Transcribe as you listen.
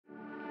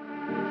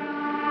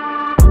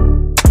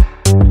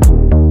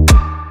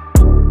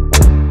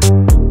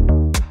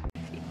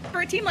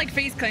team like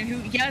FaZe Clan, who,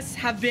 yes,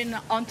 have been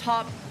on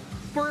top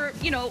for,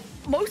 you know,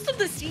 most of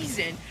the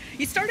season,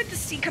 you started to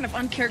see kind of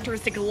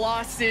uncharacteristic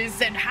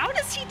losses. And how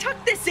does he tuck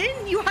this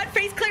in? You had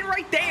FaZe Clan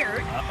right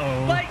there.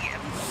 But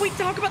we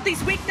talk about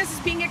these weaknesses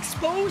being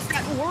exposed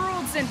at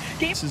Worlds and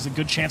games. This is a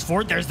good chance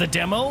for it. There's the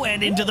demo,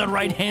 and into the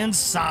right-hand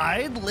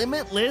side,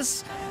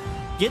 Limitless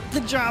get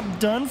the job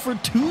done for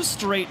 2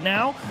 straight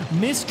now.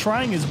 Mist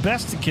trying his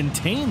best to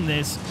contain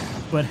this,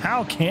 but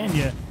how can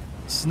you?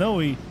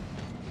 Snowy.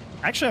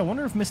 Actually, I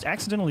wonder if Mist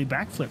accidentally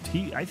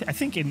backflipped. I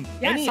think in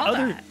any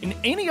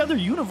other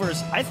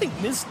universe, I think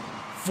Mist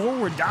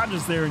forward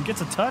dodges there and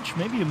gets a touch.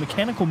 Maybe a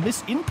mechanical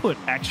misinput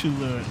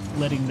actually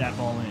letting that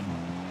ball in.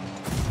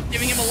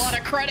 Giving him a lot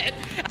of credit,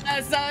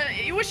 as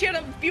you wish he had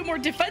a few more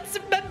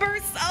defensive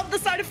members on the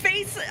side of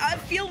FaZe. I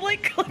feel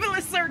like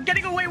Limitless are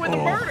getting away with the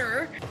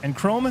murder. And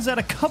Chrome has had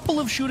a couple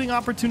of shooting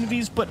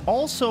opportunities, but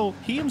also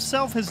he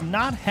himself has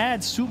not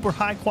had super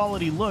high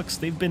quality looks.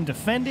 They've been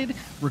defended,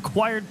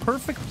 required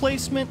perfect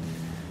placement,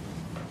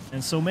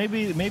 and so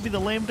maybe the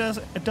lame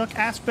duck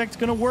aspect's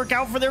gonna work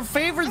out for their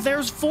favor.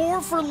 There's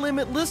 4 for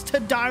Limitless to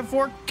dive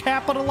for,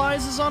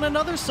 capitalizes on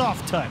another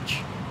soft touch.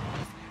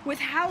 With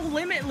how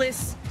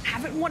Limitless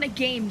haven't won a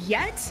game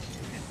yet,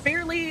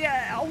 barely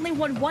only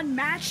won 1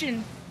 match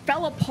and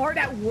fell apart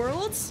at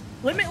Worlds,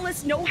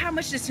 Limitless know how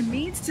much this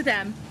means to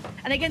them.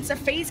 And against a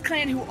FaZe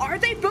Clan who are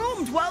they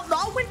boomed? Well,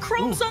 not when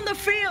Chrome's on the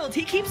field.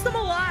 He keeps them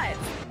alive.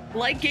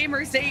 Like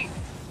Gamers8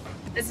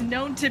 is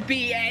known to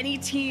be, any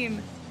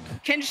team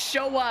can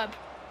show up.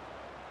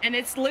 And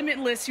it's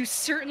Limitless who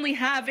certainly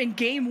have in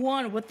game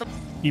 1 with the...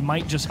 He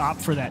might just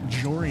opt for that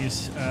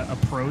Joreous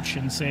approach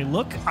and say,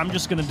 look, I'm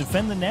just going to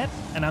defend the net,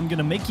 and I'm going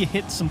to make you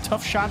hit some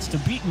tough shots to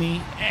beat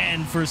me,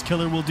 and First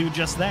Killer will do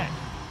just that.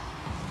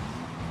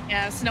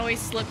 Yeah, Snowy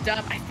slipped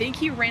up. I think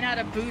he ran out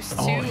of boost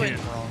too, and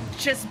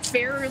just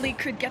barely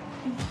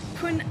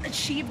couldn't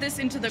achieve this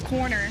into the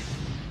corner.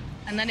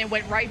 And then it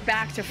went right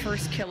back to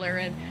First Killer.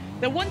 And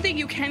the one thing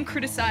you can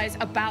criticize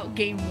about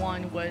game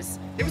 1 was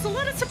there was a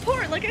lot of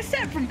support, like I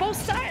said, from both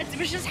sides. It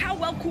was just how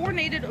well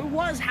coordinated it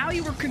was, how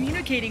you were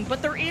communicating,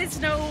 but there is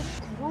no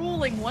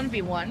grueling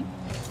 1v1.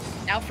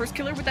 Now First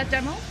Killer with that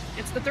demo,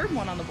 it's the 3rd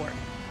one on the board.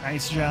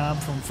 Nice job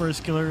from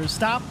First Killer.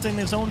 Stopped in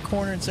his own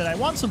corner and said, I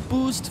want some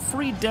boost,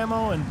 free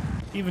demo, and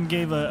even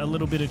gave a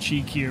little bit of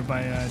cheek here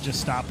by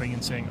just stopping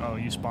and saying, oh,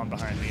 you spawned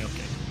behind me,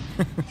 okay.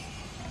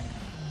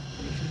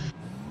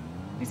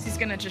 At least he's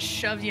gonna just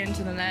shove you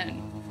into the net.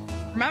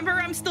 Remember,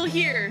 I'm still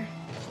here.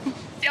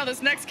 See how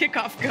this next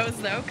kickoff goes,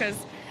 though, because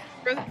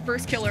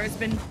First Killer has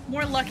been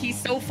more lucky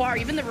so far.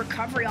 Even the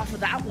recovery off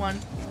of that one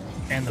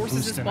and the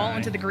forces his ball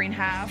into the green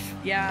half.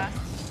 Yeah.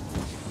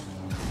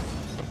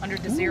 Under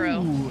to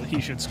 0. Ooh,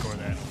 he should score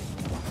that.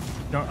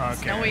 No, okay.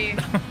 Snowy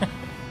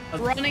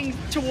running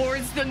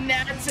towards the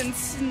nets, and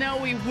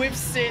Snowy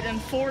whips it, and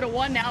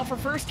 4-1 now for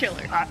First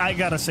Killer. I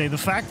gotta say, the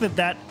fact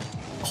that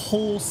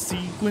whole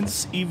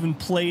sequence even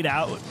played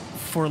out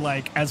for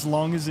like as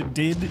long as it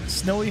did,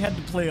 Snowy had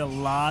to play a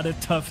lot of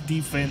tough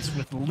defense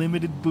with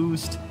limited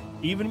boost.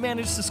 He even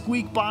managed to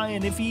squeak by,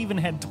 and if he even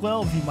had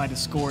 12, he might have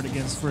scored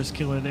against First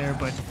Killer there,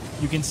 but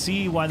you can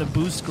see why the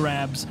boost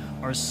grabs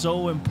are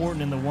so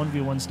important in the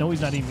 1v1. Snowy's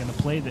not even gonna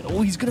play that.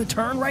 Oh, he's gonna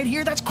turn right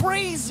here. That's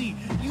crazy.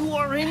 You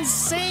are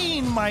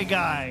insane, my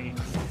guy.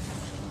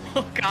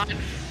 Oh God,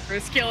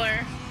 First Killer.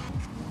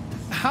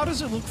 How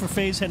does it look for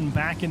FaZe heading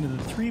back into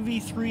the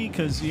 3v3?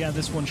 Because, yeah,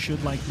 this one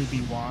should likely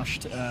be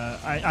washed.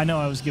 I know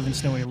I was giving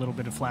Snowy a little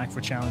bit of flack for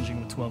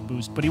challenging with 12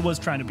 boost, but he was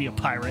trying to be a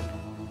pirate.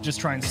 Just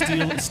try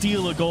and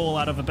steal a goal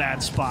out of a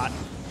bad spot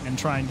and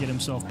try and get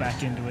himself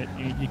back into it.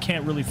 You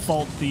can't really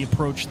fault the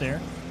approach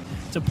there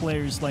to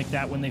players like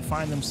that when they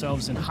find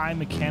themselves in high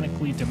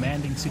mechanically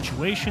demanding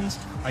situations,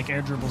 like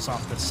air dribbles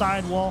off the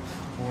sidewall,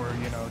 or,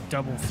 you know,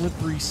 double flip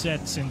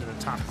resets into the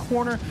top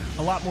corner.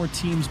 A lot more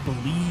teams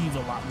believe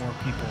a lot more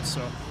people.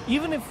 So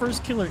even if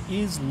First Killer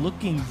is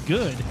looking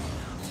good,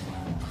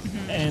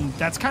 and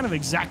that's kind of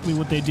exactly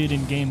what they did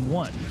in game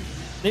 1,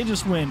 they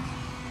just went,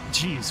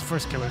 geez,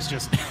 First Killer's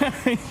just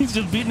he's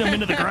just beating him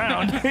into the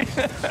ground.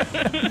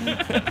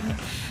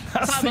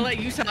 I'm gonna let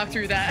you talk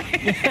through that.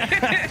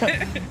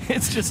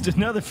 It's just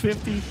another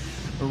 50,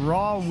 a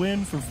raw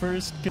win for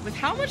First Killer. With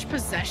how much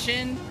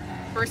possession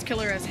First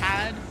Killer has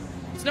had,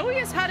 Snowy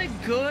has had a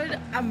good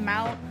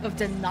amount of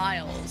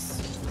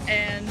denials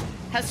and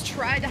has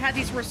tried to have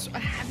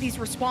these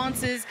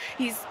responses.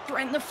 He's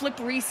threatened the flip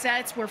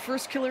resets where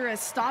First Killer has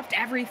stopped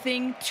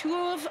everything.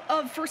 2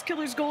 of First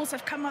Killer's goals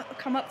have come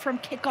up from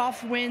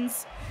kickoff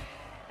wins,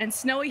 and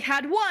Snowy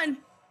had one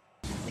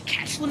to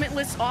catch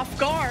Limitless off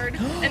guard.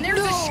 And there's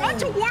a shot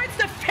towards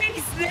the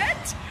face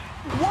net.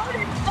 What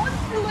an fun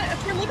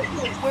for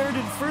Limitless. Where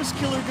did First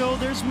Killer go?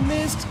 There's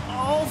Mist.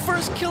 Oh,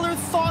 First Killer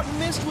thought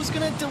Mist was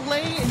gonna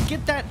delay and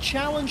get that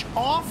challenge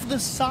off the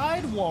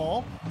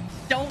sidewall.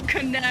 Don't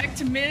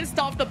connect. Missed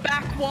off the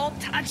back wall.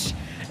 Touch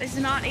is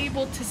not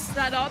able to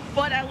set up,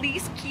 but at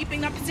least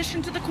keeping that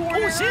position to the corner.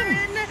 Oh, it's in.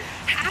 And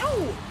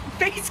how?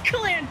 FaZe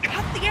Clan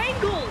got the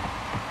angle.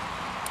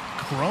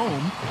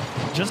 Chrome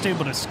just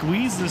able to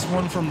squeeze this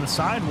one from the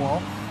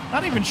sidewall.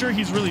 Not even sure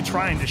he's really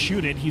trying to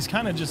shoot it. He's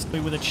kind of just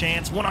with a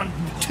chance.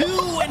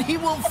 1-on-2, and he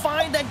will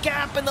find a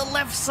gap in the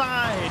left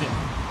side.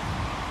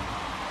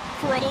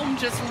 Chrome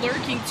just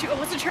lurking too. I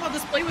wasn't sure how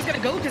this play was going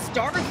to go because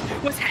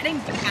Darth was heading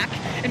back,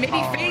 and maybe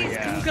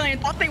FaZe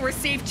thought they were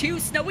safe too.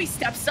 Snowy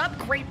steps up,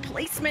 great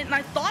placement, and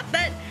I thought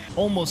that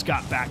almost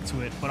got back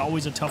to it, but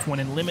always a tough one.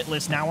 And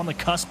Limitless now on the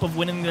cusp of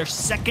winning their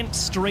second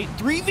straight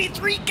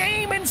 3v3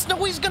 game, and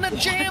Snowy's gonna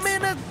jam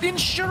in an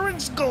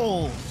insurance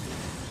goal.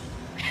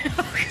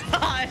 Oh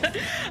God!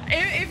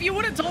 If you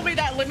would have told me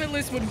that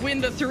Limitless would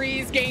win the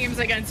threes games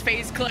against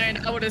FaZe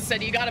Clan, I would have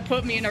said you got to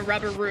put me in a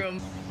rubber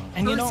room.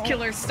 And First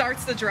killer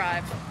starts the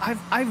drive.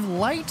 I've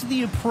liked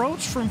the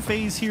approach from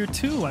FaZe here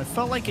too. I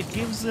felt like it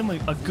gives them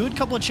a good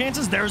couple of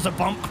chances. There's a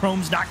bump.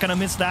 Chrome's not gonna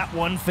miss that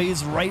one.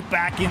 FaZe right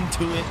back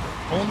into it.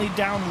 Only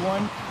down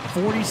 1.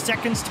 40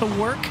 seconds to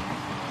work.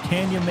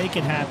 Can you make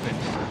it happen?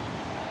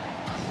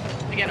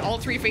 Again, all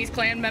 3 FaZe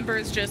Clan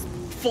members just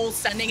full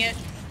sending it.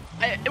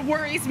 It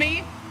worries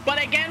me.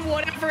 But again,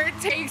 whatever it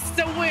takes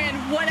to win,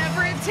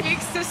 whatever it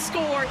takes to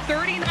score,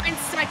 39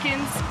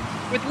 seconds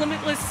with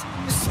Limitless,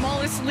 the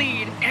smallest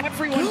lead.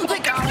 Everyone they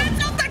got him.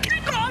 The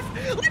kickoff.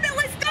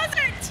 Limitless does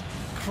it.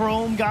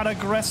 Chrome got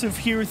aggressive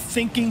here,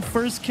 thinking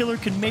First Killer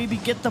could maybe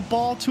get the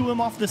ball to him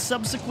off the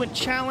subsequent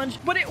challenge.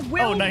 But it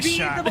will be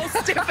the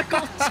most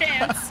difficult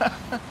chance,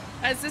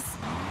 as this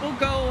will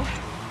go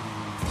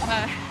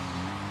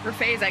for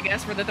FaZe, I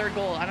guess, for the 3rd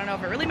goal. I don't know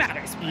if it really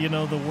matters. You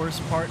know, the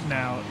worst part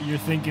now, you're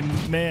thinking,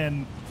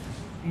 man,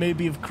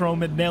 maybe if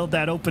Chrome had nailed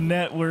that open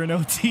net, we're in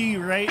OT,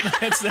 right?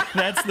 That's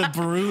the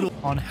brutal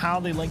on how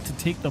they like to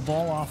take the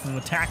ball off of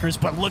attackers.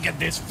 But look at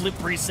this flip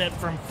reset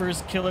from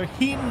First Killer.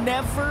 He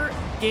never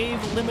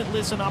gave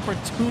Limitless an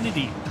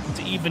opportunity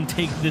to even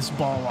take this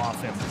ball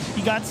off him.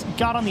 He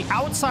got on the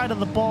outside of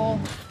the ball,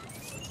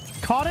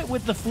 caught it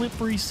with the flip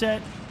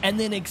reset, and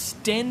then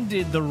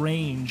extended the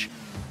range.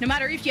 No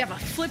matter if you have a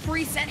flip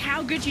reset,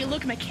 how good you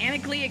look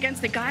mechanically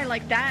against a guy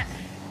like that,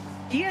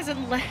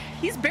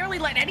 he's barely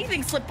let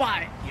anything slip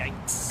by.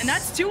 Yikes. And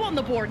that's 2 on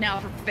the board now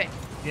for FaZe.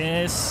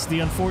 Yes,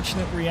 the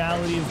unfortunate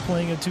reality of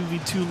playing a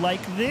 2v2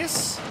 like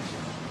this,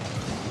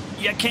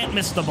 you can't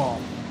miss the ball.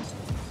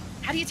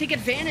 How do you take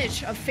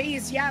advantage of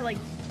FaZe? Yeah, like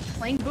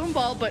playing boom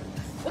ball, but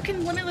what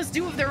can Limitless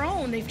do of their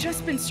own? They've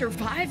just been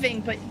surviving,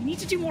 but you need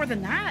to do more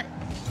than that.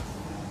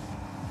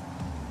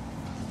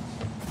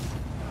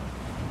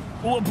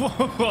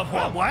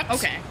 What?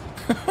 Okay.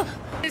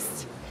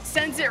 Just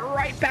sends it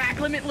right back.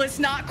 Limitless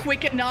not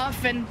quick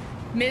enough, and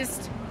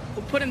missed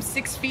will put him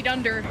 6 feet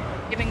under,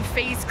 giving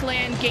FaZe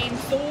Clan game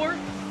 4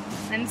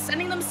 and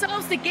sending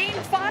themselves to game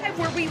 5,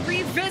 where we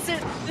revisit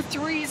the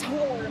threes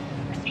horror.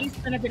 FaZe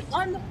Clan have been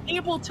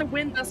unable to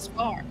win thus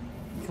far.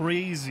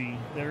 Crazy.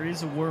 There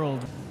is a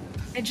world.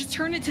 And just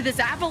turned into this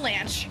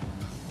avalanche.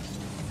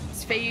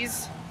 It's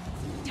FaZe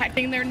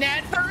protecting their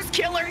net. First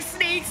Killer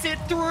sneaks it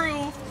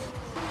through,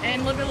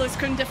 and Limitless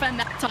couldn't defend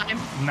that time.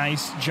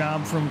 Nice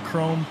job from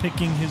Chrome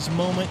picking his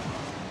moment.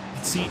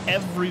 See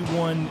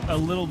everyone a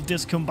little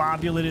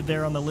discombobulated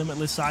there on the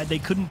Limitless side. They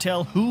couldn't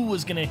tell who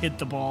was going to hit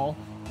the ball.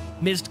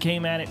 Mist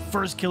came at it.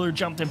 First Killer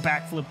jumped and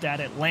backflipped at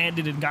it,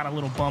 landed and got a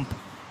little bump.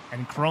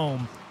 And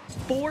Chrome,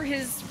 for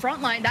his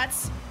front line,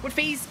 that's what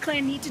FaZe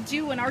Clan need to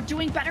do and are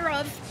doing better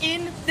of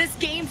in this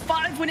game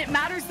 5 when it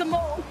matters the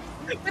most.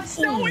 But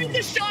Snowy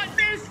the shot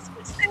missed,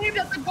 saved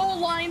at the goal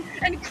line,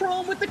 and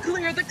Chrome with the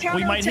clear, the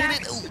counter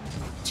attack.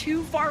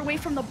 Too far away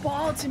from the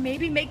ball to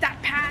maybe make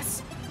that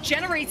pass,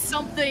 generate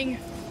something,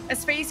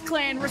 as FaZe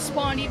Clan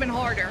respond even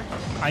harder.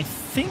 I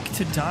think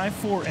to Die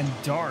For and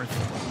Darth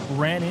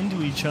ran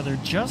into each other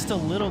just a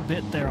little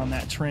bit there on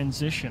that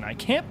transition. I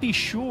can't be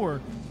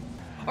sure.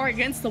 Or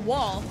against the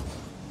wall.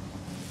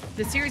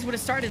 The series would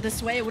have started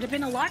this way. It would have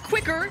been a lot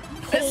quicker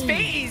as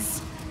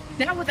FaZe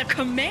now with a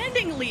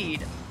commanding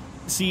lead.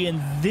 See,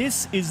 and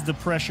this is the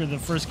pressure the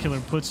First Killer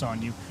puts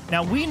on you.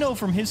 Now, we know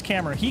from his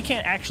camera, he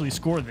can't actually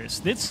score this.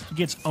 This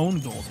gets own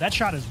goal. That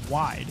shot is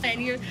wide.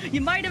 And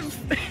you might have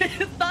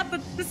thought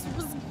that this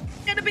was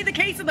going to be the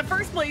case in the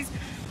first place,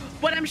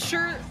 but I'm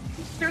sure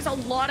there's a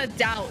lot of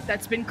doubt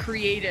that's been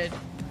created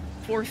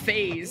for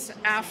FaZe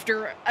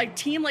after a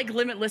team like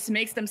Limitless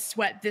makes them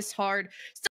sweat this hard.